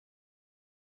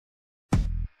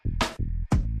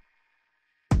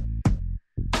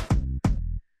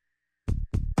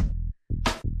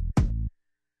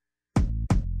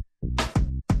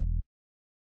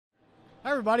Hi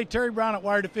everybody, Terry Brown at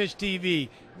Wired to Fish TV. It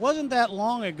wasn't that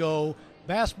long ago,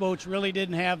 bass boats really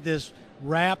didn't have this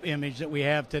wrap image that we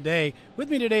have today. With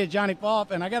me today is Johnny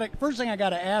Poff, and first thing I got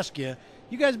to ask you,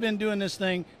 you guys have been doing this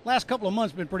thing, last couple of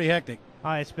months been pretty hectic.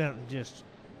 It's been just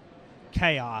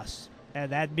chaos.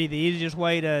 That'd be the easiest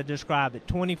way to describe it.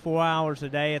 24 hours a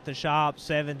day at the shop,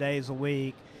 7 days a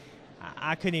week.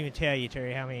 I couldn't even tell you,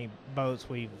 Terry, how many boats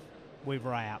we've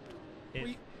wrapped.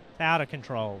 It's out of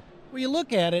control. Well, you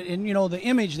look at it, and you know the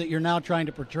image that you're now trying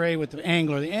to portray with the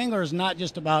angler. The angler is not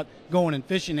just about going and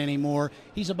fishing anymore.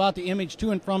 He's about the image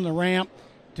to and from the ramp,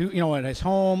 to at his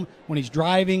home, when he's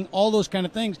driving, all those kind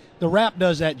of things. The wrap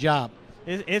does that job.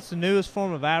 It's the newest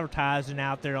form of advertising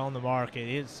out there on the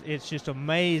market. It's just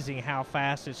amazing how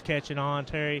fast it's catching on,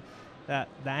 Terry. The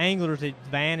angler's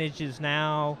advantage is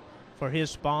now for his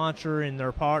sponsor and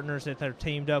their partners that they're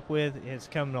teamed up with. It's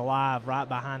coming alive right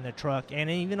behind the truck and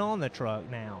even on the truck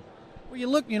now. Well, you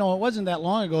look, it wasn't that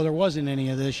long ago there wasn't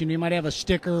any of this. You might have a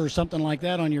sticker or something like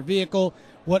that on your vehicle,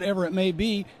 whatever it may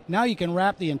be. Now you can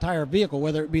wrap the entire vehicle,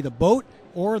 whether it be the boat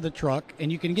or the truck, and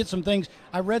you can get some things.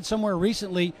 I read somewhere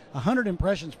recently 100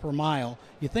 impressions per mile.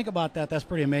 You think about that, that's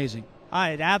pretty amazing.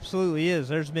 It absolutely is.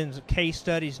 There's been case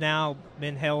studies now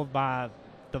been held by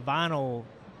the vinyl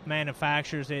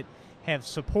manufacturers that have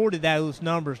supported those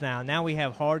numbers now. Now we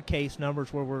have hard case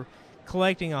numbers where we're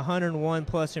collecting 101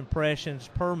 plus impressions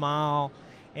per mile,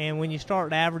 and when you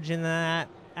start averaging that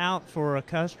out for a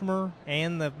customer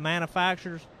and the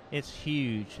manufacturers, it's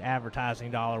huge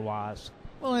advertising dollar-wise.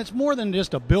 Well, it's more than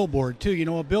just a billboard, too.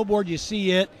 A billboard, you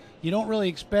see it. You don't really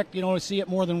expect, to see it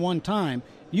more than one time.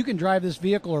 You can drive this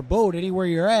vehicle or boat anywhere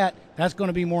you're at. That's going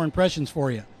to be more impressions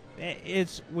for you.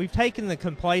 We've taken the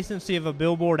complacency of a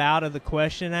billboard out of the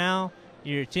question now.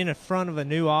 It's in front of a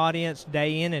new audience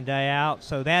day in and day out.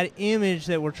 So that image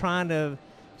that we're trying to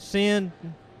send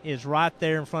is right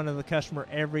there in front of the customer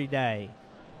every day.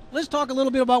 Let's talk a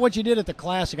little bit about what you did at the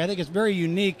Classic. I think it's very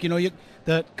unique.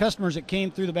 The customers that came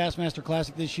through the Bassmaster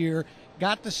Classic this year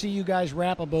got to see you guys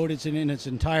wrap a boat in its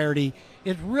entirety.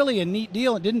 It's really a neat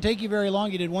deal. It didn't take you very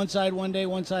long. You did one side one day,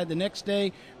 one side the next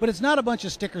day. But it's not a bunch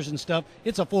of stickers and stuff.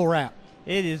 It's a full wrap.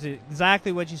 It is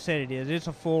exactly what you said it is. It's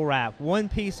a full wrap. One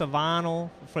piece of vinyl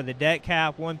for the deck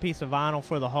cap, one piece of vinyl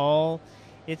for the hull.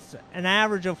 It's an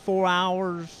average of 4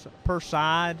 hours per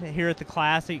side here at the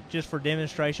Classic just for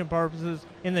demonstration purposes.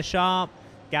 In the shop,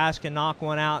 guys can knock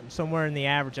one out somewhere in the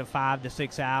average of 5 to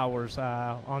 6 hours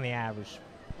on the average.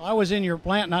 I was in your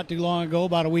plant not too long ago,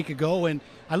 about a week ago, and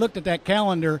I looked at that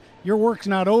calendar. Your work's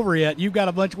not over yet. You've got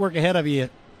a bunch of work ahead of you yet.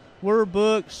 We're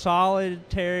booked solid,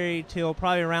 Terry, till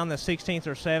probably around the 16th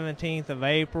or 17th of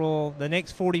April. The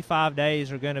next 45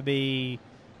 days are going to be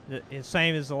the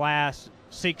same as the last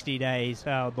 60 days.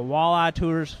 The walleye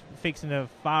tour's fixing to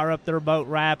fire up their boat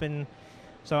wrapping,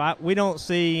 so we don't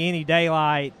see any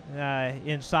daylight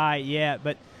in sight yet,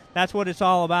 but that's what it's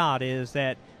all about, is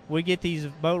that we get these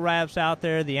boat wraps out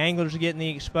there, the anglers are getting the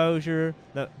exposure,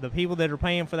 the people that are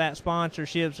paying for that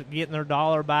sponsorships are getting their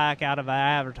dollar back out of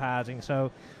advertising,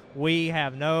 so we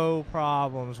have no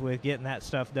problems with getting that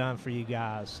stuff done for you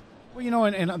guys. Well,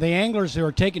 and the anglers who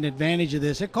are taking advantage of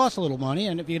this, it costs a little money,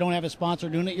 and if you don't have a sponsor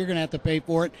doing it, you're going to have to pay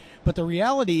for it. But the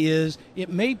reality is it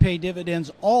may pay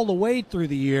dividends all the way through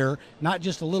the year, not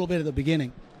just a little bit at the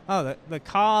beginning. Oh, the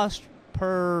cost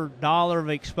per dollar of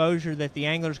exposure that the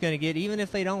angler's going to get, even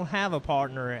if they don't have a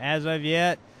partner as of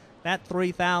yet, that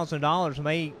 $3,000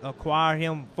 may acquire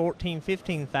him $14,000,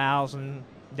 $15,000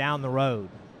 down the road.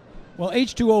 Well,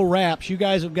 H2O Wraps, you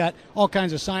guys have got all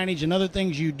kinds of signage and other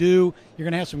things you do. You're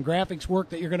going to have some graphics work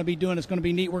that you're going to be doing. It's going to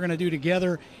be neat. We're going to do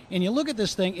together. And you look at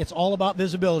this thing, it's all about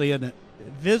visibility, isn't it?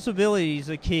 Visibility is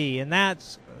the key, and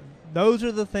those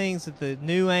are the things that the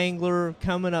new angler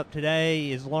coming up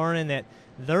today is learning, that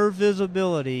their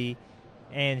visibility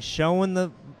and showing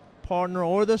the partner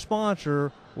or the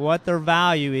sponsor what their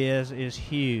value is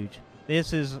huge.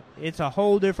 It's a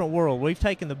whole different world. We've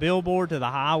taken the billboard to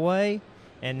the highway,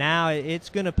 and now it's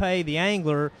going to pay the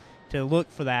angler to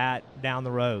look for that down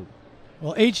the road.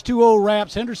 Well, H2O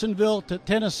Wraps, Hendersonville to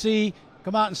Tennessee.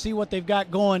 Come out and see what they've got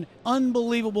going.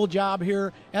 Unbelievable job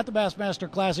here at the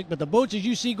Bassmaster Classic. But the boats, as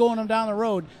you see going them down the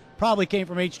road, probably came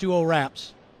from H2O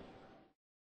Wraps.